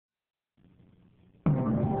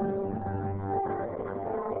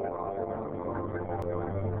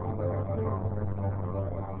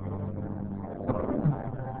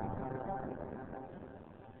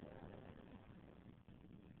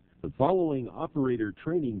Following operator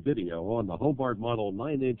training video on the Hobart Model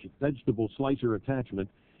 9-inch vegetable slicer attachment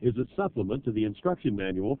is a supplement to the instruction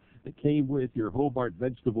manual that came with your Hobart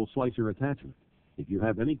Vegetable Slicer attachment. If you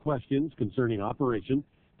have any questions concerning operation,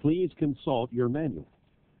 please consult your manual.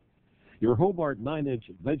 Your Hobart 9-inch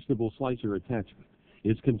vegetable slicer attachment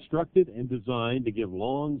is constructed and designed to give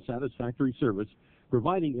long, satisfactory service,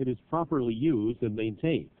 providing it is properly used and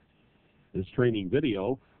maintained. This training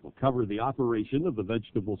video will cover the operation of the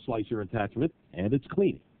vegetable slicer attachment and its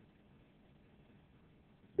cleaning.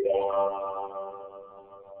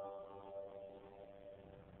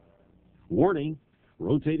 Warning,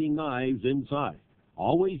 rotating knives inside.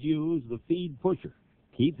 Always use the feed pusher.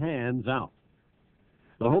 Keep hands out.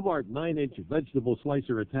 The Hobart 9-inch vegetable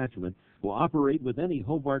slicer attachment will operate with any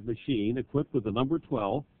Hobart machine equipped with a number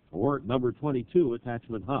 12 or number 22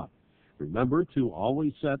 attachment hub. Remember to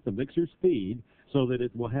always set the mixer speed so that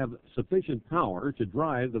it will have sufficient power to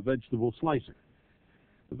drive the vegetable slicer.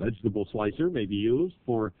 The vegetable slicer may be used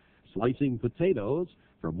for slicing potatoes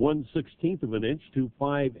from 1/16 of an inch to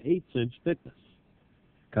 5/8 inch thickness,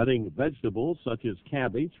 cutting vegetables such as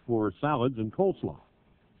cabbage for salads and coleslaw,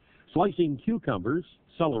 slicing cucumbers,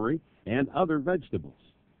 celery, and other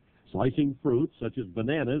vegetables, slicing fruits such as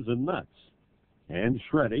bananas and nuts, and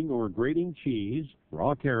shredding or grating cheese,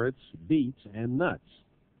 raw carrots, beets, and nuts.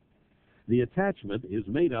 The attachment is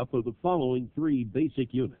made up of the following three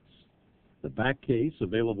basic units. The back case,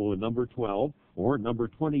 available in number 12 or number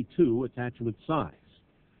 22 attachment size.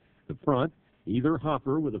 The front, either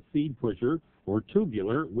hopper with a feed pusher or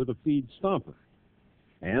tubular with a feed stomper.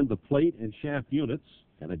 And the plate and shaft units,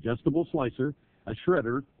 an adjustable slicer, a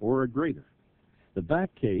shredder, or a grater. The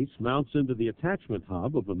back case mounts into the attachment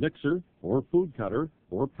hub of a mixer or food cutter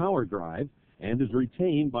or power drive and is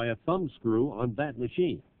retained by a thumb screw on that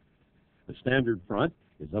machine. The standard front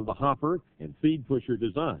is of the hopper and feed pusher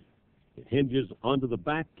design. It hinges onto the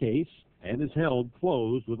back case and is held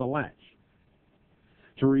closed with a latch.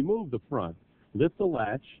 To remove the front, lift the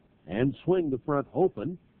latch and swing the front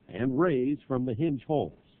open and raise from the hinge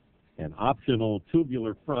holes. An optional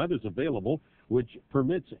tubular front is available, which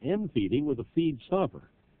permits end feeding with a feed stomper.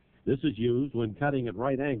 This is used when cutting at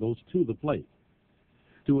right angles to the plate.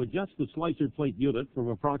 To adjust the slicer plate unit from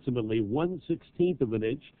approximately 1/16 of an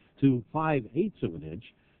inch to 5/8 of an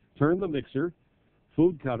inch, turn the mixer,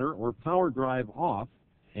 food cutter, or power drive off,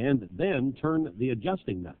 and then turn the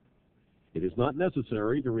adjusting nut. It is not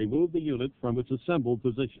necessary to remove the unit from its assembled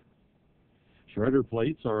position. Shredder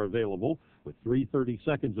plates are available with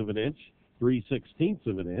 3/32 of an inch, 3/16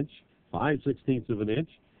 of an inch, 5/16 of an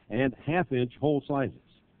inch, and half-inch hole sizes.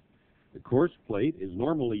 The coarse plate is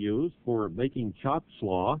normally used for making chopped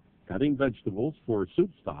slaw, cutting vegetables for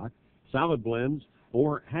soup stock, salad blends,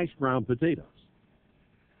 or hash brown potatoes.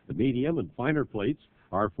 The medium and finer plates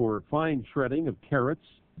are for fine shredding of carrots,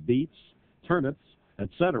 beets, turnips,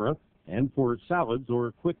 etc., and for salads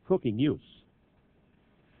or quick cooking use.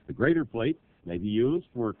 The grater plate may be used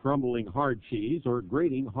for crumbling hard cheese or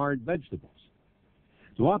grating hard vegetables.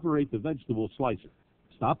 To operate the vegetable slicer,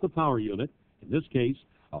 stop the power unit, in this case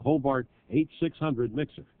a Hobart H600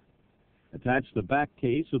 mixer. Attach the back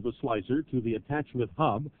case of the slicer to the attachment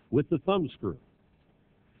hub with the thumb screw.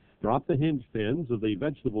 Drop the hinge pins of the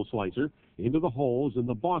vegetable slicer into the holes in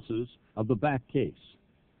the bosses of the back case,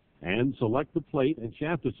 and select the plate and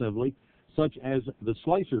shaft assembly such as the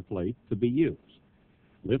slicer plate to be used.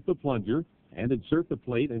 Lift the plunger and insert the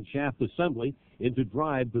plate and shaft assembly into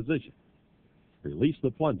drive position. Release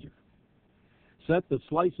the plunger. Set the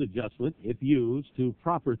slice adjustment, if used, to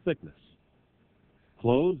proper thickness.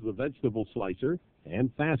 Close the vegetable slicer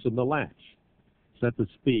and fasten the latch. Set the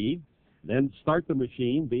speed, then start the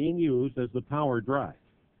machine being used as the power drive.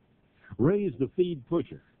 Raise the feed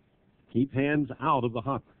pusher. Keep hands out of the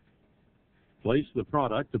hopper. Place the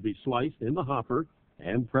product to be sliced in the hopper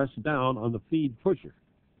and press down on the feed pusher.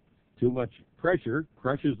 Too much pressure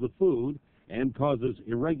crushes the food and causes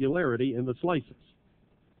irregularity in the slices.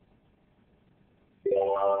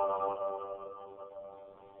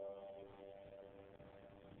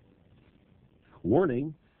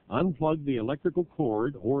 Warning, unplug the electrical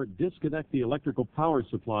cord or disconnect the electrical power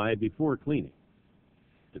supply before cleaning.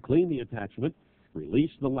 To clean the attachment,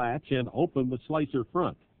 release the latch and open the slicer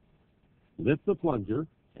front. Lift the plunger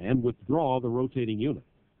and withdraw the rotating unit.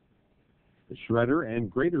 The shredder and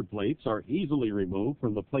grater plates are easily removed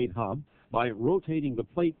from the plate hub by rotating the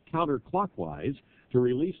plate counterclockwise to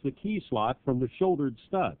release the key slot from the shouldered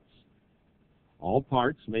studs. All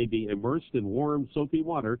parts may be immersed in warm, soapy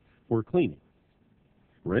water for cleaning.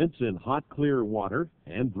 Rinse in hot, clear water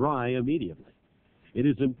and dry immediately. It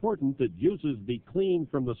is important that juices be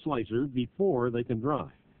cleaned from the slicer before they can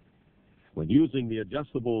dry. When using the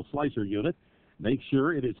adjustable slicer unit, make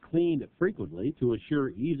sure it is cleaned frequently to assure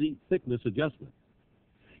easy thickness adjustment.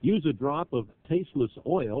 Use a drop of tasteless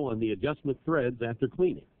oil on the adjustment threads after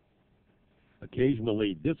cleaning.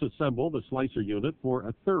 Occasionally disassemble the slicer unit for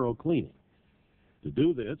a thorough cleaning. To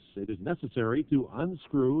do this, it is necessary to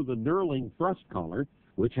unscrew the knurling thrust collar,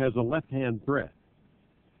 which has a left-hand thread.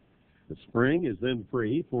 The spring is then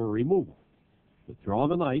free for removal. Withdraw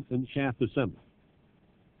the knife and shaft assembly.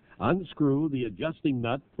 Unscrew the adjusting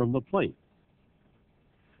nut from the plate.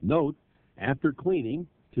 Note, after cleaning,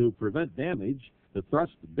 to prevent damage, the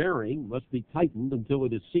thrust bearing must be tightened until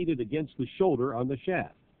it is seated against the shoulder on the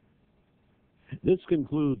shaft. This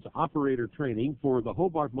concludes operator training for the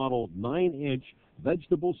Hobart Model 9-inch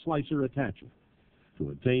vegetable slicer attachment. To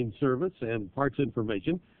obtain service and parts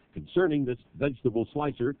information concerning this vegetable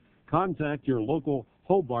slicer, contact your local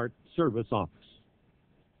Hobart service office.